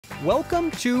Welcome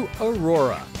to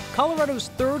Aurora, Colorado's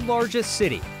third largest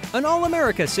city, an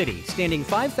all-America city standing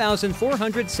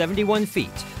 5,471 feet.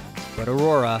 But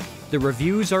Aurora, the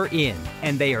reviews are in,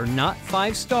 and they are not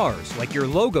 5 stars like your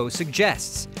logo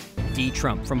suggests. D.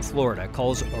 Trump from Florida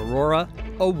calls Aurora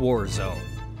a war zone,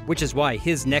 which is why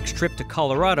his next trip to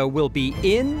Colorado will be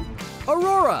in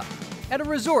Aurora, at a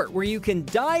resort where you can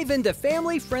dive into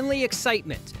family-friendly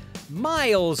excitement,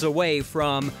 miles away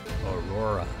from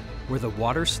Aurora, where the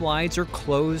water slides are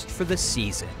closed for the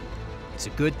season. It's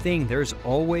a good thing there's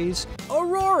always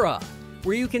Aurora,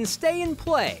 where you can stay and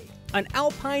play, an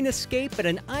alpine escape at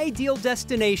an ideal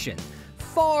destination,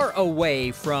 far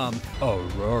away from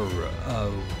Aurora,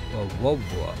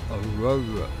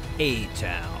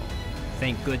 A-Town.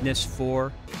 Thank goodness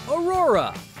for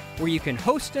Aurora, where you can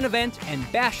host an event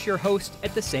and bash your host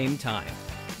at the same time.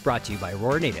 Brought to you by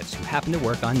Aurora natives who happen to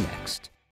work on Next.